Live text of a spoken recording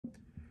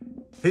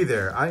Hey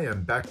there, I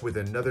am back with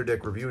another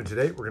deck review, and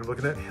today we're going to be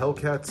looking at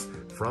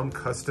Hellcats from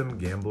Custom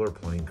Gambler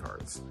Playing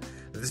Cards.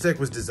 This deck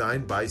was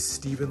designed by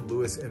Stephen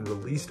Lewis and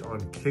released on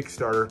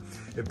Kickstarter.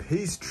 It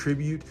pays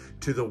tribute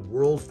to the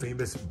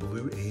world-famous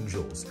Blue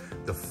Angels,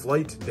 the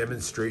flight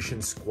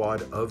demonstration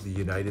squad of the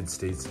United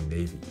States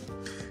Navy.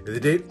 They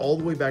date all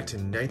the way back to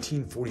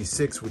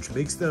 1946, which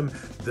makes them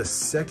the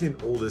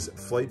second oldest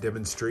flight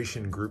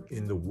demonstration group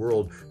in the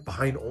world,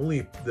 behind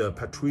only the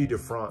Patrouille de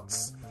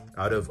France,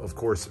 out of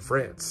course,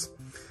 France.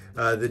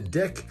 The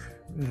deck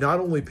not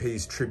only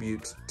pays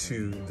tribute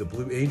to the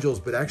Blue Angels,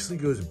 but actually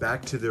goes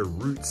back to their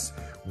roots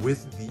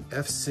with the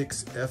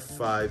F6,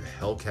 F5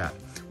 Hellcat,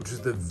 which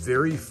was the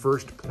very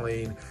first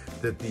plane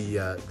that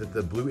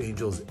the Blue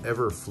Angels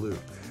ever flew.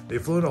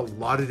 They've flown a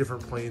lot of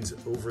different planes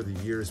over the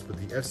years, but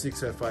the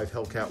F6, F5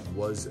 Hellcat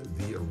was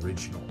the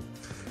original.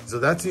 So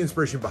that's the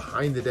inspiration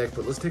behind the deck,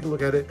 but let's take a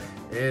look at it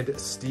and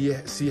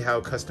see how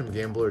Custom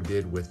Gambler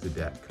did with the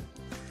deck.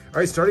 All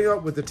right, starting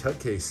out with the Tut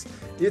case.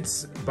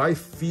 It's, by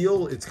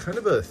feel, it's kind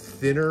of a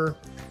thinner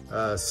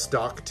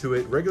stock to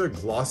it. Regular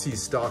glossy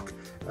stock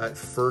at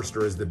first,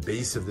 or as the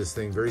base of this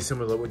thing, very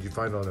similar to what you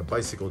find on a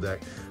bicycle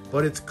deck,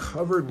 but it's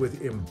covered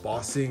with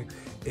embossing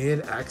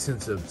and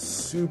accents of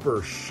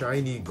super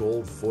shiny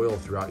gold foil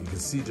throughout. You can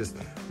see just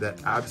that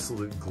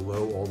absolute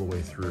glow all the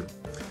way through.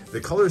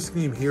 The color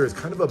scheme here is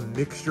kind of a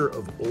mixture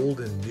of old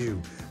and new.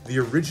 The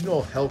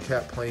original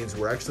Hellcat planes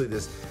were actually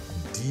this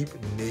deep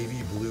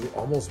navy blue,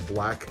 almost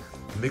black,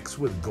 mixed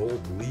with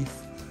gold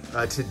leaf.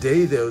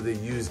 Today, though, they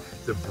use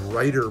the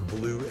brighter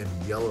blue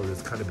and yellow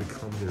that's kind of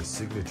become their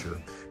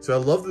signature. So I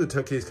love that the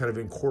Tut case kind of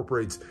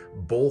incorporates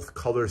both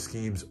color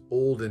schemes,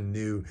 old and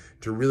new,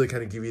 to really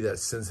kind of give you that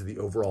sense of the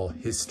overall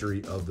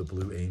history of the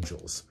Blue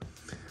Angels.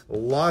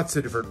 Lots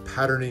of different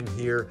patterning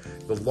here.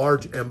 The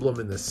large emblem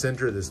in the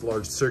center, this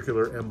large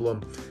circular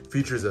emblem,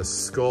 features a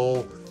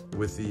skull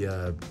with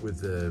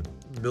the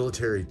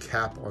military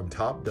cap on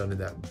top, done in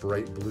that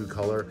bright blue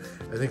color,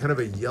 and then kind of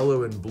a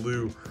yellow and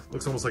blue,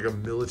 looks almost like a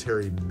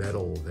military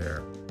medal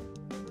there.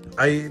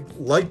 I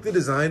like the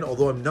design,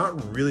 although I'm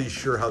not really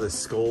sure how the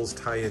skulls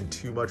tie in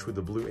too much with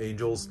the Blue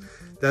Angels.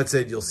 That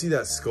said, you'll see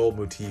that skull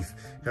motif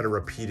kind of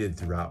repeated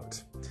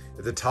throughout.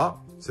 At the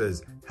top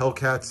says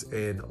Hellcats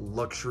and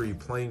Luxury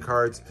Playing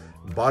Cards.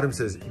 Bottom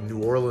says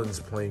New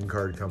Orleans Playing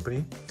Card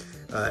Company.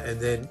 And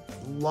then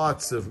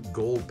lots of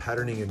gold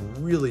patterning and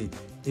really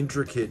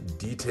intricate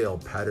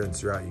detailed patterns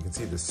throughout. You can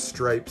see the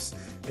stripes,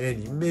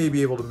 and you may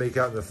be able to make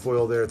out in the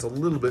foil there. It's a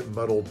little bit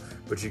muddled,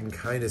 but you can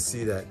kind of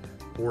see that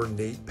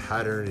ornate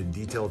pattern and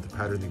detailed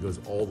pattern that goes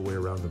all the way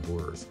around the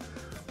borders.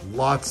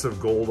 Lots of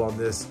gold on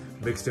this,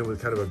 mixed in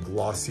with kind of a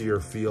glossier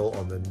feel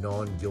on the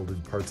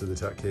non-gilded parts of the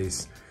Tut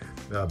case,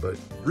 but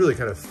really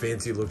kind of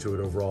fancy look to it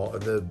overall.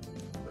 And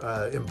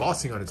the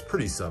embossing on it's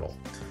pretty subtle.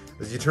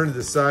 As you turn to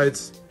the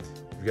sides,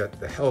 you've got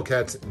the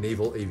Hellcats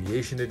Naval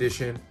Aviation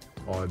Edition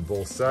on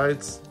both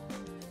sides.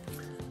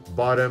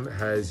 Bottom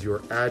has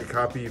your ad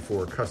copy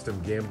for Custom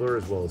Gambler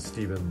as well as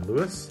Stephen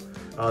Lewis.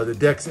 The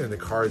decks and the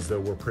cards, though,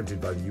 were printed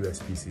by the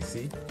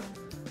USPCC.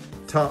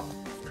 Top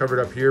covered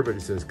up here, but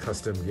it says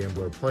Custom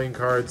Gambler Playing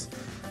Cards.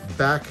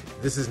 Back,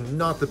 this is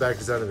not the back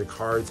design of the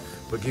cards,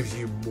 but gives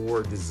you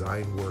more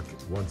design work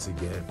once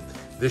again.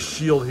 This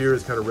shield here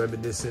is kind of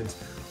reminiscent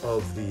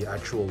of the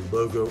actual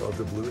logo of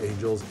the Blue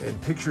Angels, and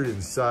pictured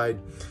inside,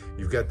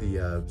 you've got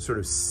the sort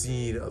of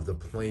scene of the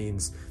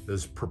planes,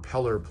 those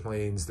propeller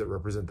planes that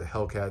represent the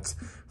Hellcats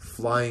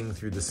flying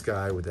through the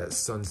sky with that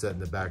sunset in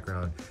the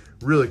background.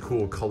 Really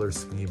cool color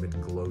scheme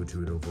and glow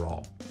to it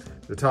overall.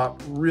 The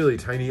top, really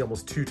tiny,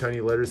 almost two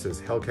tiny letters,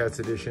 says Hellcats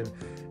Edition.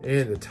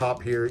 And the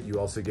top here, you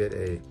also get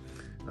a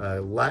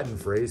Latin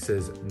phrase,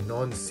 says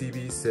non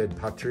sibi sed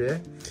patriae,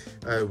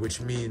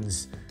 which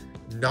means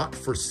not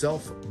for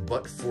self,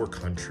 but for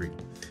country.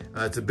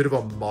 It's a bit of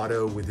a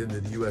motto within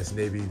the US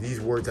Navy. These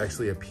words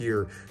actually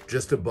appear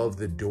just above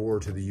the door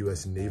to the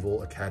US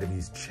Naval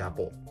Academy's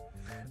chapel.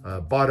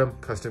 Bottom,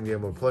 Custom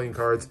Gambler Playing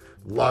Cards.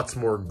 Lots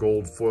more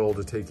gold foil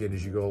to take in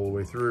as you go all the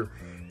way through.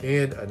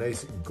 And a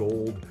nice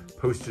gold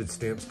postage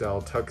stamp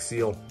style tuck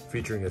seal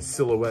featuring a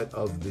silhouette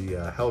of the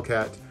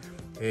Hellcat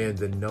and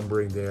the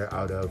numbering there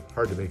out of,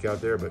 hard to make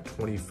out there, but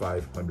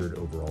 2,500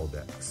 overall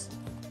decks.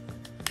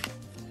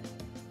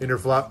 Inner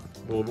flap,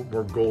 a little bit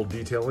more gold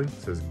detailing.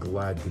 It says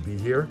glad to be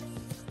here.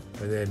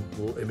 And then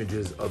little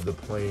images of the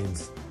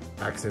planes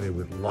accented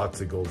with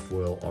lots of gold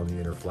foil on the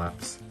inner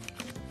flaps.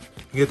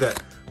 You get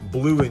that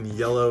blue and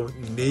yellow,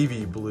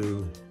 navy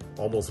blue,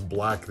 almost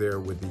black there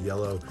with the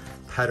yellow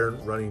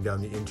pattern running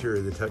down the interior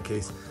of the Tut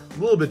case. A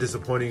little bit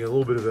disappointing, a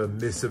little bit of a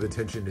miss of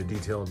attention to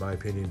detail in my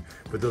opinion,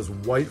 but those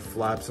white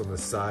flaps on the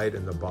side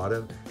and the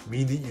bottom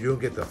mean that you don't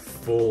get the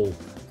full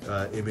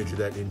image of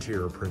that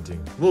interior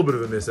printing. A little bit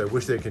of a miss. I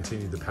wish they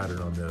continued the pattern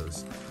on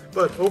those.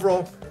 But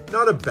overall,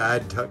 not a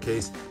bad Tut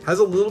case. Has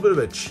a little bit of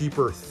a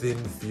cheaper, thin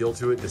feel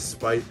to it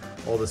despite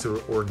all the sort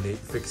of ornate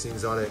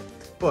fixings on it,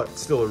 but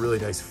still a really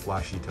nice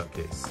flashy Tut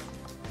case.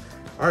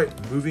 All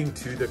right, moving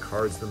to the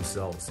cards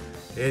themselves.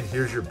 And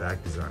here's your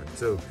back design.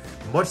 So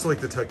much like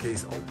the Tut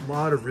case, a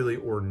lot of really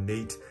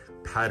ornate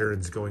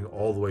patterns going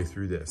all the way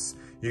through this.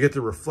 You get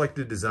the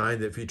reflected design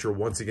that feature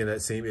once again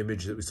that same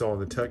image that we saw in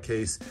the tuck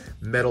case,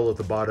 metal at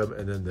the bottom,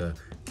 and then the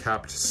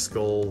capped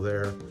skull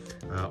there,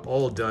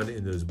 all done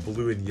in those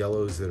blue and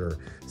yellows that are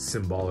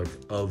symbolic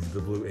of the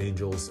Blue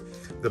Angels.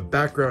 The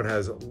background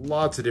has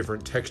lots of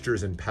different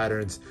textures and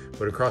patterns,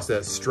 but across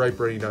that stripe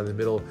running down the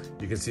middle,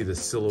 you can see the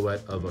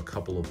silhouette of a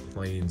couple of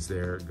planes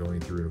there going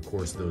through, and of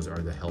course those are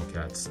the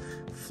Hellcats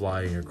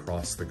flying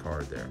across the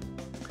card there.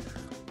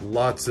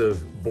 Lots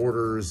of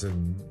borders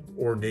and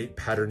ornate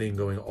patterning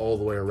going all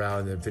the way around,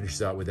 and then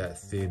finishes out with that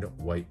thin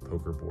white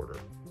poker border.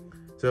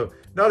 So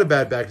not a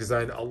bad back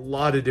design, a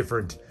lot of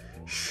different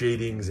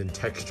shadings and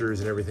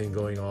textures and everything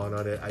going on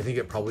it. I think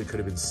it probably could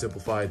have been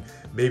simplified,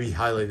 maybe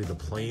highlighted the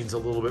planes a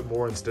little bit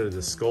more instead of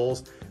the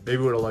skulls.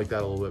 Maybe would have liked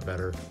that a little bit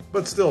better,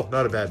 but still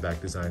not a bad back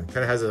design. Kind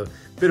of has a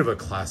bit of a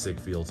classic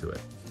feel to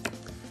it.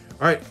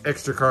 All right,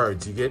 extra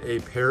cards. You get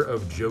a pair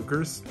of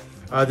jokers.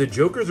 The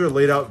jokers are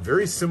laid out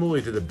very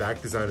similarly to the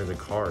back design of the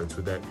cards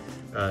with that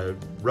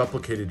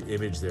replicated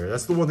image there.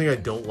 That's the one thing I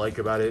don't like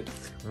about it.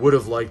 Would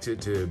have liked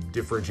it to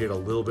differentiate a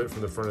little bit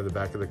from the front of the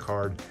back of the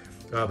card.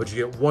 But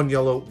you get one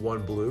yellow,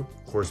 one blue,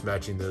 of course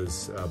matching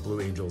those Blue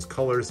Angels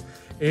colors.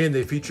 And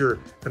they feature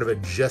kind of a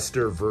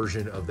jester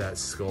version of that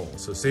skull.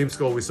 So same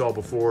skull we saw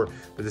before,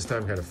 but this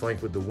time kind of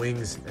flanked with the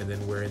wings and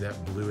then wearing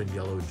that blue and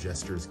yellow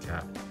jester's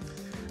cap.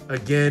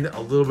 Again, a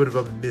little bit of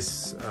a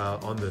miss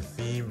on the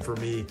theme for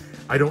me.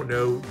 I don't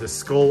know, the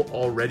skull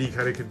already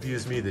kind of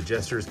confused me. The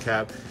jester's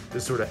cap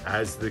just sort of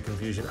adds to the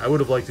confusion. I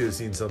would have liked to have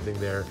seen something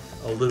there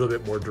a little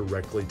bit more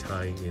directly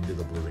tying into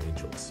the Blue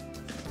Angels.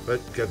 But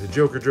got the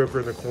Joker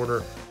in the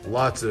corner,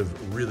 lots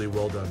of really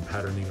well done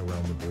patterning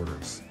around the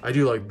borders. I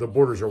do like, the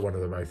borders are one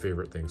of my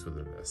favorite things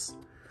within this.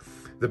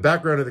 The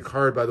background of the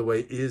card, by the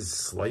way, is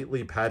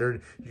slightly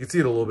patterned. You can see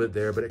it a little bit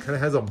there, but it kind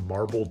of has a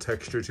marble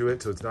texture to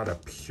it, so it's not a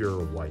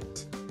pure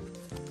white.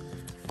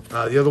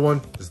 The other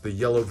one is the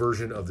yellow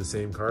version of the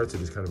same card, so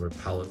just kind of a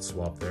palette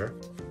swap there.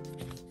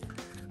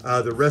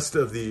 The rest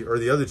of the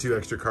other two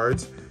extra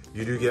cards,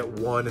 you do get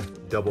one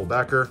double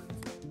backer.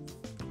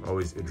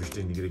 Always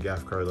interesting to get a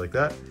gaff card like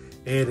that.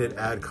 And an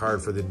ad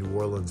card for the New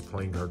Orleans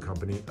Playing Card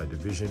Company, a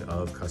division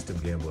of Custom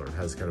Gambler. It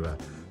has kind of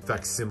a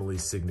facsimile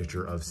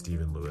signature of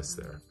Stephen Lewis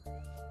there.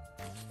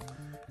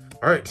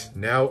 All right,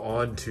 now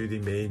on to the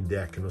main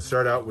deck, and we'll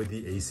start out with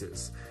the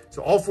aces.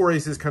 So all four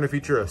aces kind of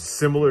feature a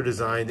similar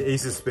design. The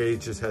ace of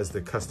spades just has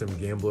the Custom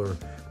Gambler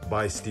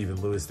by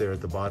Stephen Lewis there at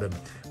the bottom,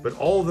 but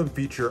all of them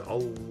feature a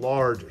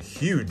large,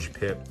 huge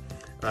pip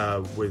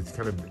with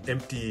kind of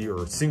empty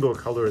or single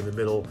color in the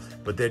middle,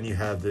 but then you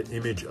have the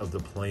image of the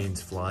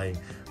planes flying.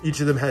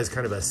 Each of them has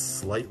kind of a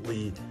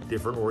slightly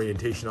different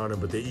orientation on them,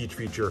 but they each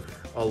feature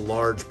a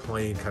large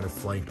plane kind of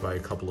flanked by a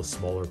couple of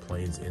smaller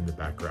planes in the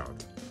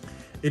background.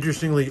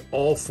 Interestingly,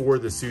 all four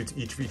of the suits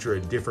each feature a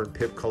different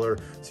pip color.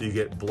 So you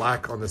get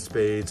black on the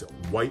spades,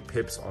 white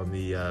pips on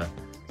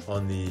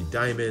the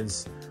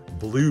diamonds,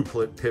 blue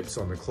pips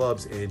on the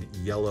clubs, and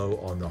yellow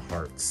on the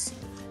hearts.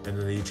 And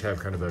then they each have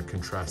kind of a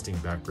contrasting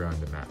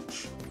background to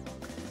match.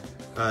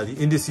 The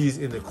indices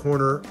in the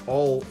corner,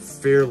 all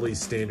fairly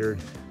standard,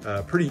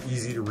 pretty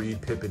easy to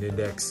read pip and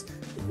index.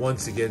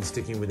 Once again,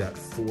 sticking with that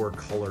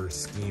 4-color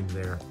scheme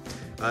there.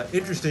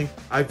 Interesting,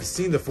 I've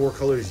seen the 4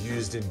 colors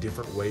used in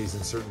different ways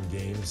in certain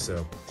games,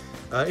 so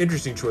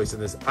interesting choice in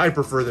this. I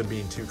prefer them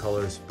being 2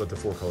 colors, but the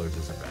 4 colors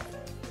isn't bad.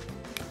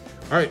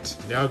 All right,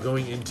 now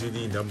going into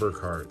the number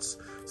cards.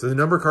 So the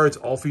number cards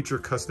all feature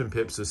custom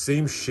pips, so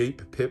same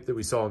shape pip that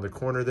we saw in the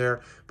corner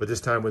there, but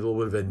this time with a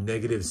little bit of a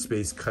negative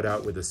space cut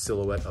out with a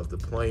silhouette of the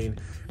plane,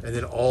 and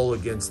then all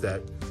against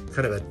that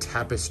kind of a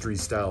tapestry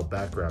style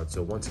background.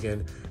 So once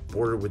again,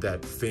 bordered with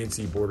that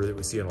fancy border that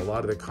we see on a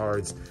lot of the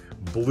cards,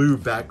 blue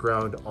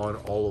background on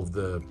all of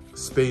the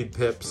spade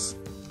pips.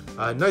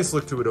 Nice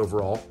look to it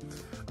overall.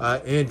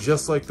 And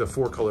just like the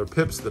 4-color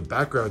pips, the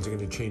backgrounds are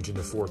going to change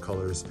into 4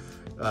 colors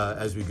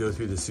as we go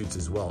through the suits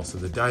as well. So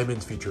the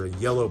diamonds feature a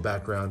yellow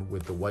background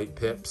with the white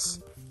pips.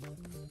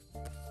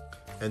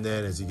 And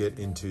then as you get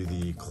into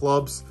the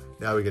clubs,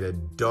 now we get a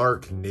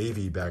dark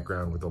navy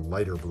background with the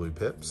lighter blue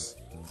pips.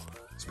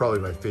 It's probably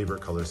my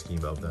favorite color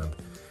scheme of them.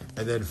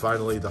 And then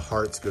finally, the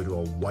hearts go to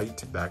a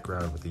white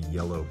background with the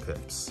yellow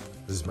pips.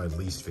 This is my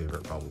least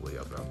favorite probably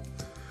of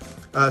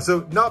them.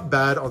 So not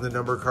bad on the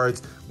number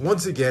cards.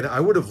 Once again, I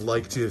would have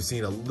liked to have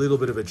seen a little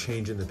bit of a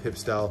change in the pip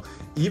style.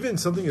 Even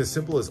something as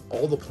simple as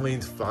all the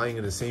planes flying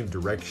in the same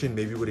direction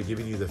maybe would have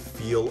given you the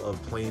feel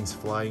of planes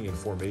flying in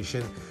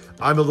formation.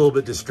 I'm a little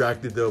bit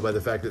distracted though by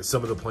the fact that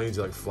some of the planes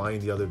are like flying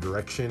the other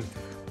direction,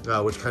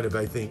 which kind of,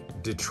 I think,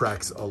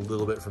 detracts a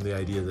little bit from the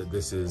idea that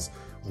this is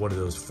one of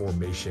those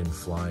formation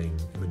flying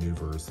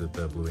maneuvers that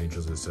the Blue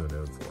Angels are so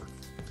known for.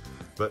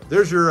 But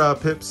there's your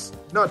pips,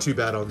 not too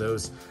bad on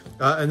those.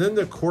 And then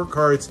the court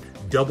cards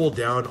double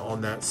down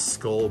on that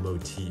skull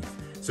motif.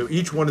 So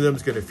each one of them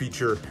is going to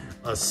feature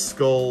a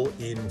skull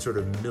in sort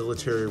of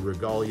military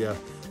regalia,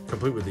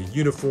 complete with the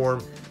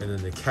uniform and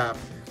then the cap.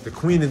 The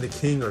queen and the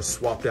king are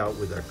swapped out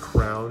with a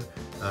crown,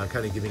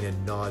 kind of giving a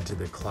nod to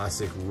the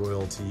classic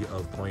royalty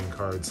of playing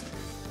cards.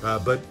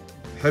 But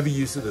heavy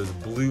use of those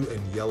blue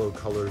and yellow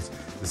colors.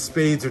 The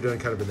spades are done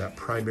kind of in that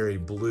primary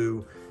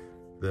blue.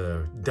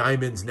 The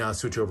diamonds now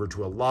switch over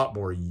to a lot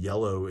more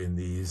yellow in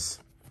these.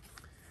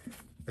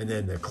 And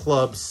then the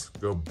clubs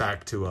go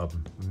back to a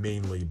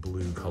mainly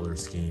blue color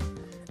scheme.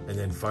 And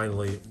then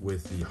finally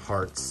with the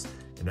hearts,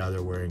 and now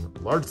they're wearing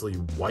largely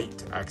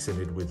white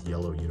accented with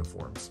yellow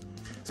uniforms.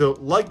 So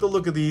like the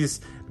look of these,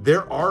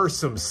 there are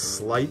some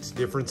slight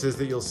differences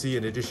that you'll see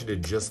in addition to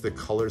just the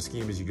color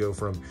scheme as you go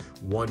from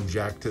one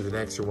jack to the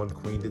next or one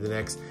queen to the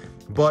next.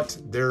 But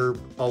there are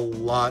a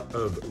lot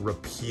of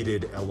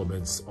repeated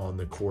elements on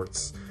the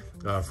courts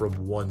from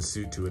one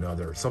suit to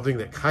another. Something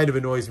that kind of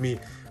annoys me.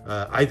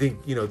 I think,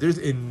 you know, there's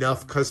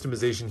enough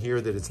customization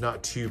here that it's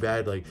not too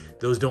bad. Like,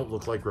 those don't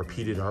look like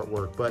repeated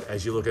artwork, but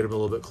as you look at them a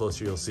little bit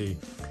closer, you'll see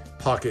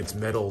pockets,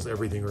 medals,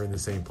 everything are in the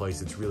same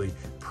place. It's really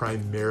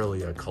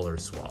primarily a color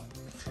swap.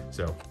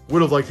 So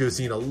would have liked to have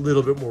seen a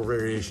little bit more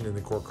variation in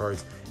the court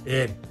cards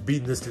and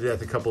beaten this to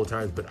death a couple of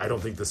times, but I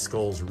don't think the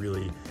skulls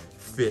really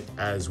fit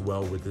as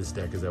well with this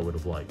deck as I would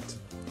have liked.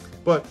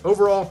 But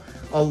overall,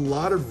 a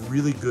lot of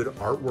really good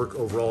artwork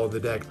overall in the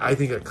deck. I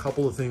think a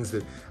couple of things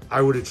that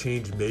I would have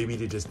changed maybe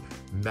to just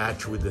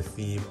match with the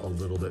theme a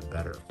little bit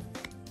better.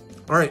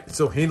 All right,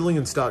 so handling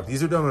and stock.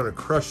 These are done on a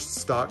crushed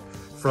stock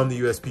from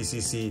the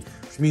USPCC,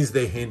 which means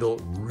they handle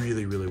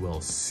really, really well.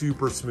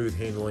 Super smooth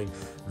handling,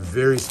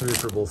 very smooth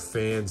for both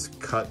fans,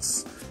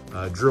 cuts,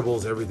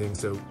 dribbles, everything.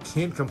 So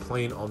can't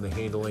complain on the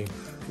handling.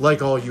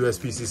 Like all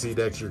USPCC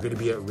decks, you're going to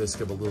be at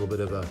risk of a little bit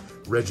of a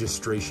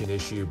registration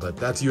issue, but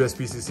that's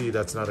USPCC.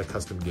 That's not a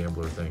custom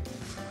gambler thing.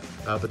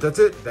 But that's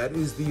it. That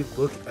is the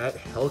look at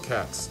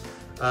Hellcats.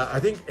 I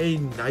think a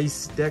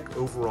nice deck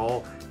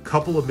overall.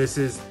 Couple of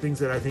misses, things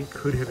that I think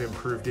could have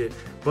improved it.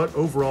 But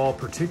overall,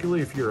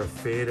 particularly if you're a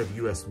fan of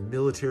US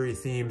military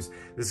themes,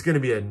 this is going to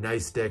be a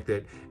nice deck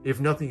that,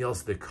 if nothing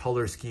else, the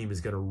color scheme is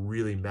going to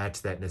really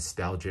match that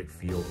nostalgic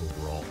feel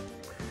overall.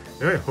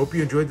 All right, hope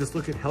you enjoyed this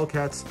look at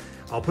Hellcats.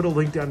 I'll put a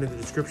link down in the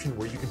description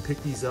where you can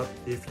pick these up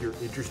if you're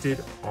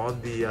interested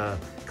on the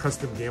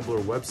Custom Gambler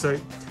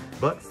website.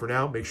 But for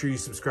now, make sure you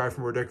subscribe for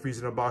more deck reviews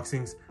and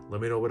unboxings.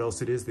 Let me know what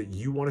else it is that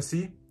you want to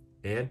see,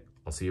 and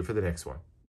I'll see you for the next one.